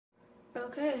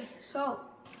Okay, so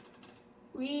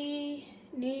we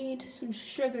need some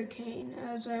sugar cane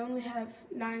as I only have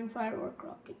 9 firework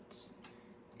rockets.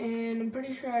 And I'm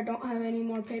pretty sure I don't have any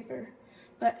more paper.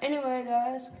 But anyway,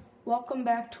 guys, welcome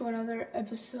back to another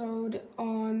episode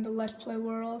on the Let's Play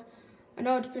world. I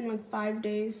know it's been like 5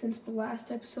 days since the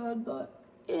last episode, but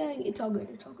yeah, it's all good,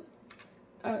 it's all good.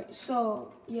 Alright,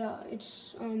 so yeah,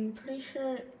 it's pretty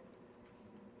sure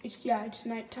it's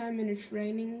nighttime and it's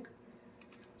raining.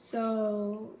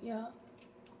 So yeah.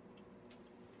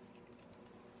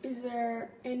 Is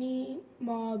there any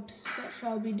mobs that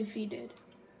shall be defeated?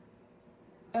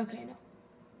 Okay, no.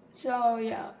 So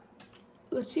yeah,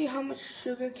 let's see how much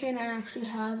sugarcane I actually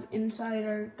have inside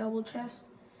our double chest.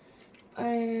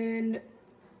 And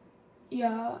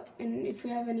yeah, and if we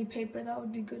have any paper, that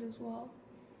would be good as well.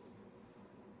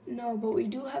 No, but we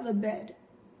do have a bed.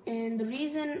 And the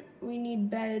reason we need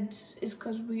beds is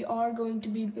because we are going to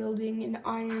be building an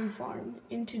iron farm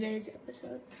in today's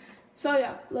episode. So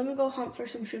yeah, let me go hunt for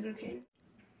some sugarcane.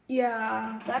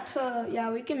 Yeah,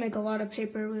 we can make a lot of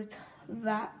paper with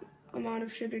that amount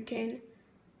of sugarcane.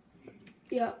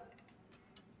 Yeah,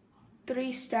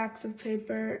 3 stacks of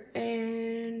paper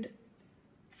and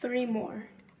 3 more.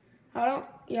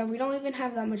 We don't even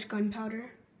have that much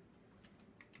gunpowder.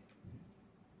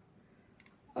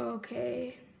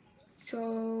 Okay,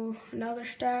 so another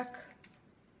stack,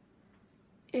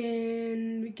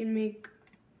 and we can make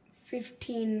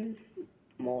 15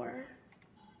 more.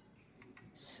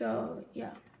 So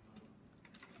yeah,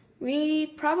 we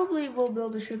probably will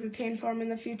build a sugarcane farm in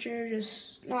the future,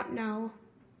 just not now.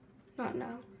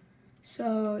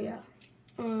 So yeah,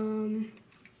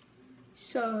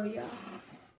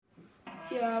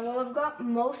 well, I've got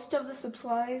most of the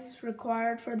supplies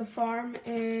required for the farm,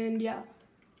 and yeah.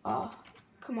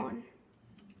 Come on.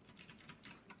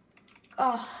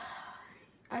 I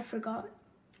forgot.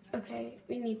 Okay,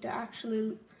 we need to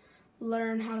actually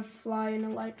learn how to fly in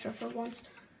Elytra for once.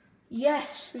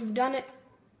 Yes, we've done it.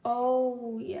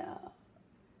 Oh, yeah.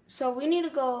 So we need to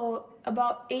go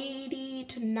about 80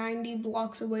 to 90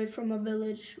 blocks away from a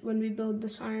village when we build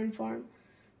this iron farm.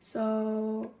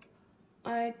 So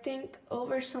I think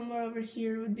somewhere over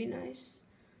here would be nice.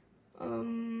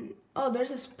 Oh,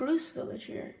 there's a spruce village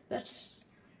here. That's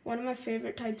one of my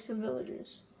favorite types of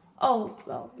villages. Oh,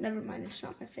 well, never mind. It's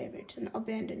not my favorite. It's an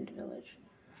abandoned village.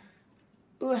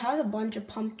 Ooh, it has a bunch of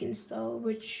pumpkins, though,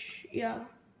 which, yeah,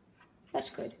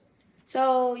 that's good.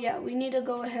 So, yeah, we need to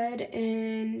go ahead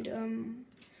and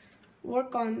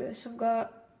work on this. I've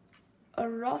got a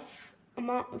rough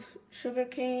amount of smooth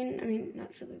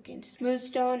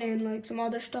stone and, like, some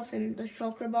other stuff in the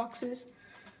shulker boxes.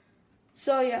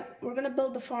 So yeah, we're gonna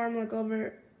build the farm like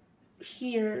over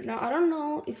here. Now I don't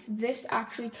know if this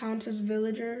actually counts as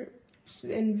villages,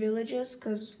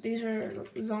 because these are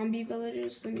zombie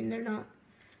villages. I mean, they're not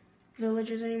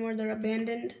villages anymore, they're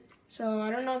abandoned. So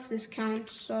I don't know if this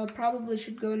counts, so I probably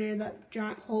should go near that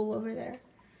giant hole over there.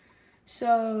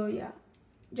 So yeah,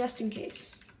 just in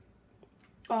case.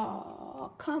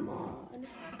 Oh, come on.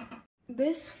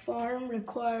 This farm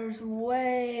requires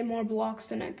way more blocks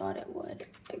than I thought it would.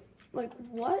 Like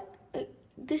what?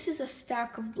 This is a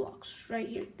stack of blocks right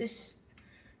here. This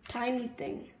tiny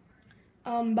thing.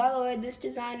 By the way, this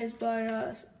design is by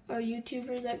a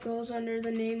YouTuber that goes under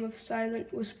the name of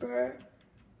Silent Whisperer.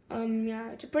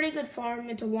 Yeah, it's a pretty good farm.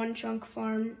 It's a 1 chunk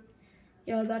farm.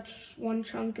 Yeah, that's 1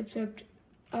 chunk, except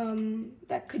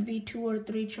that could be 2 or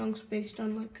 3 chunks based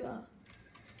on like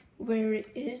where it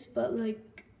is. But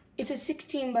like, it's a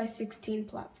 16 by 16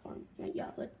 platform.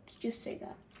 Yeah, let's just say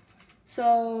that.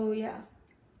 So yeah,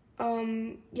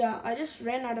 I just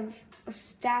ran out of a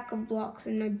stack of blocks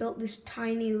and I built this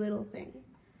tiny little thing.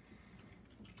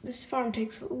 This farm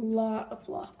takes a lot of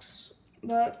blocks,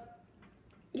 but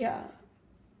yeah,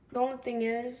 the only thing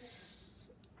is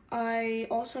I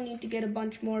also need to get a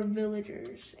bunch more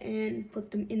villagers and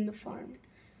put them in the farm.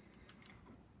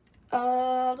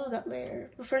 I'll do that later,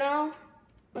 but for now,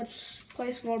 let's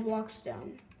place more blocks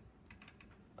down.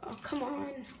 Oh, come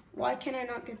on. Why can I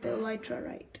not get the Elytra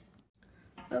right?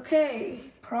 Okay,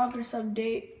 progress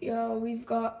update. Yeah, we've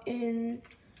got in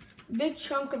a big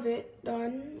chunk of it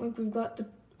done. Like we've got the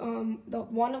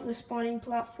one of the spawning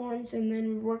platforms, and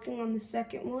then we're working on the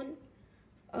second one.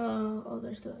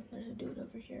 There's a dude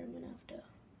over here. I'm gonna have to.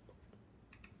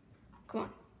 Come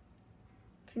on.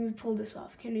 Can we pull this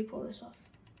off?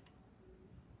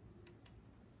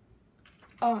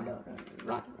 Oh no,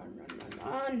 run.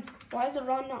 Why is the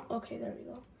run not? Okay, there we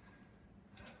go.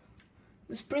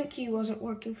 The sprint key wasn't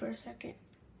working for a second.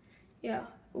 Yeah.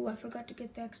 Oh, I forgot to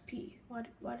get the XP. Why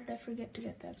did I forget to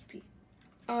get the XP?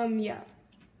 Yeah.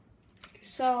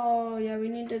 So yeah, we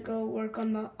need to go work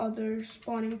on the other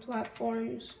spawning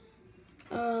platforms.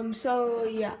 So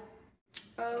yeah.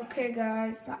 Okay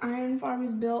guys, the iron farm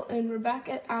is built and we're back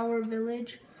at our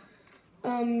village.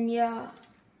 Yeah.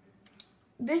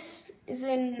 This is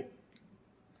in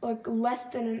like less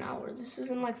than an hour. This is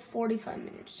in like 45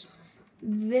 minutes.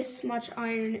 This much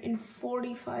iron in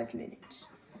 45 minutes.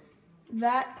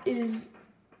 That is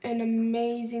an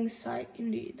amazing sight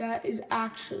indeed. That is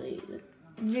actually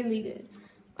really good.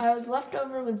 I was left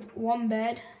over with one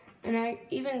bed, and I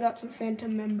even got some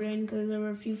phantom membrane because there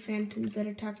were a few phantoms that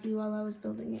attacked me while I was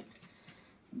building it.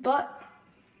 But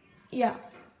yeah,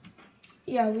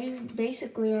 we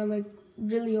basically are like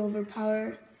really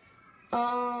overpowered.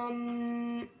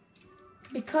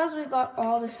 Because we got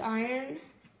all this iron,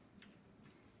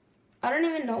 I don't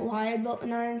even know why I built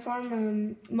an iron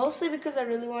farm. Mostly because I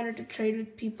really wanted to trade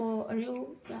with people.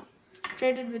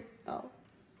 Traded with, oh,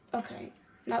 okay,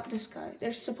 not this guy.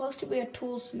 There's supposed to be a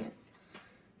toolsmith.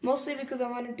 Mostly because I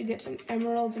wanted to get some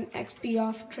emeralds and XP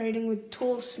off trading with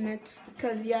toolsmiths.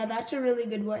 Because, yeah, that's a really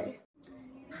good way.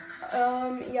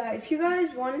 Yeah, if you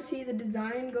guys want to see the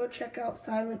design, go check out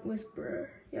Silent Whisperer.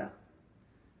 Yeah.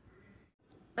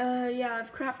 Yeah,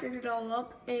 I've crafted it all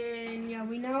up. And, yeah,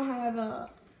 we now have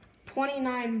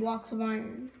 29 blocks of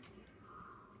iron.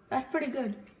 That's pretty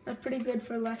good. That's pretty good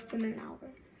for less than an hour.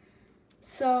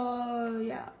 So,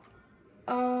 yeah.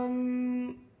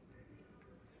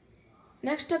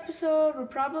 Next episode, we're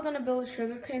probably going to build a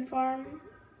sugarcane farm.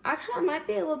 Actually, I might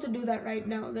be able to do that right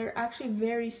now. They're actually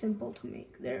very simple to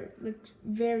make. They're like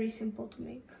very simple to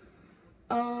make.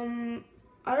 I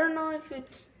don't know if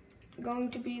it's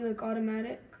going to be like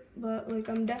automatic, but like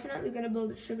I'm definitely going to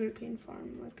build a sugarcane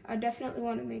farm. Like I definitely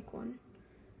want to make one.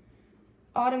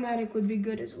 Automatic would be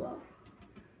good as well.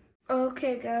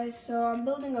 Okay guys, so I'm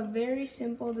building a very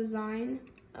simple design.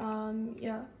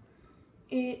 Yeah.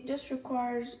 It just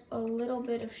requires a little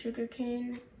bit of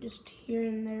sugarcane, just here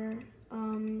and there.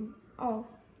 Oh,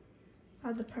 I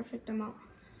had the perfect amount.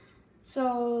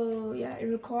 So yeah, it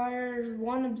requires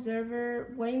one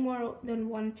observer, way more than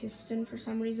one piston. For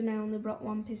some reason, I only brought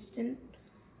one piston,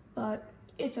 but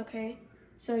it's okay.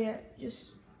 So yeah,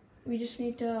 we just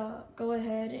need to go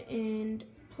ahead and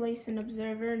place an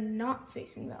observer, not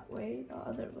facing that way, the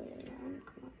other way around.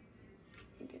 Come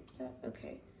on, get that.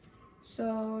 Okay.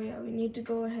 So yeah, we need to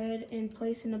go ahead and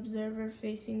place an observer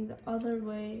facing the other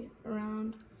way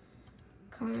around,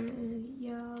 kind of,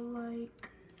 yeah,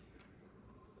 like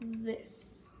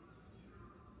this.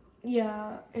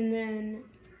 Yeah, and then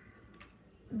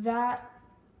that,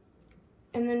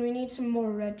 and then we need some more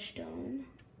redstone.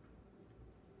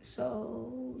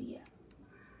 So yeah,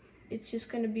 it's just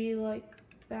gonna be like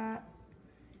that,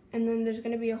 and then there's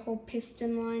gonna be a whole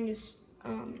piston line just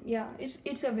yeah,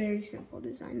 it's a very simple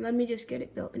design. Let me just get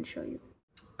it built and show you.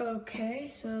 Okay,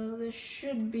 so this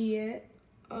should be it.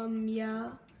 Yeah.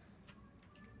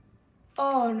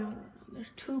 Oh, no, there's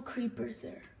two creepers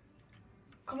there.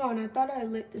 Come on, I thought I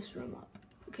lit this room up.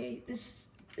 Okay, this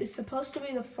is supposed to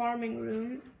be the farming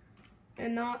room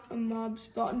and not a mob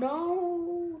spawn.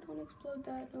 No, don't explode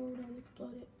that. No, don't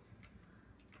explode it.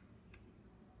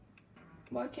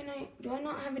 Why do I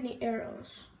not have any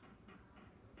arrows?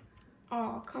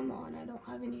 Oh, come on, I don't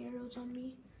have any arrows on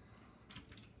me.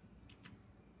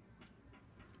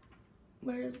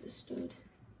 Where is this dude?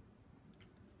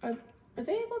 Are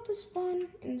they able to spawn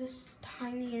in this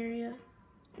tiny area?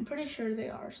 I'm pretty sure they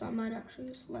are, so I might actually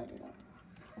just light it up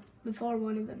before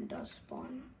one of them does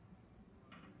spawn.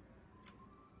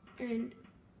 And,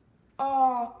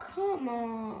 oh, come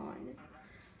on.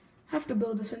 I have to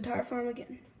build this entire farm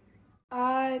again.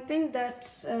 I think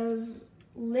that's as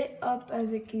lit up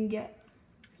as it can get.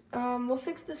 We'll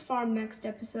fix this farm next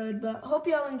episode, but hope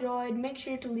y'all enjoyed. Make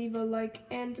sure to leave a like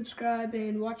and subscribe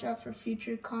and watch out for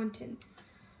future content.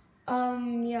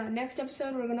 Yeah, next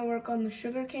episode we're gonna work on the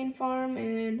sugarcane farm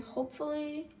and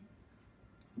hopefully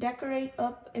decorate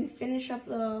up and finish up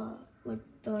the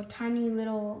tiny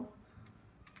little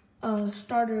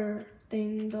starter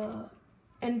thing, the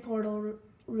end portal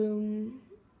room.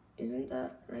 Isn't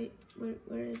that right?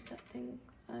 Where is that thing?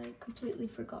 I completely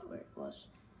forgot where it was.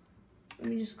 Let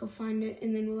me just go find it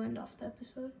and then we'll end off the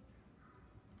episode.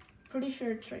 Pretty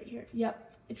sure it's right here.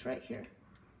 Yep, it's right here.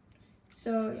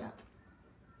 So yeah.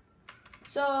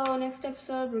 So next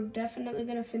episode, we're definitely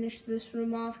gonna finish this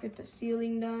room off, get the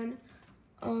ceiling done.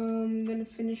 I'm gonna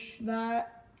finish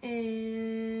that,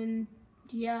 and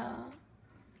yeah.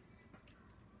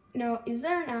 Now, is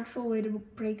there an actual way to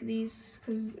break these?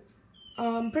 Because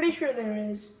I'm pretty sure there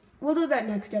is. We'll do that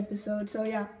next episode, so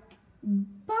yeah.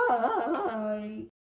 Bye!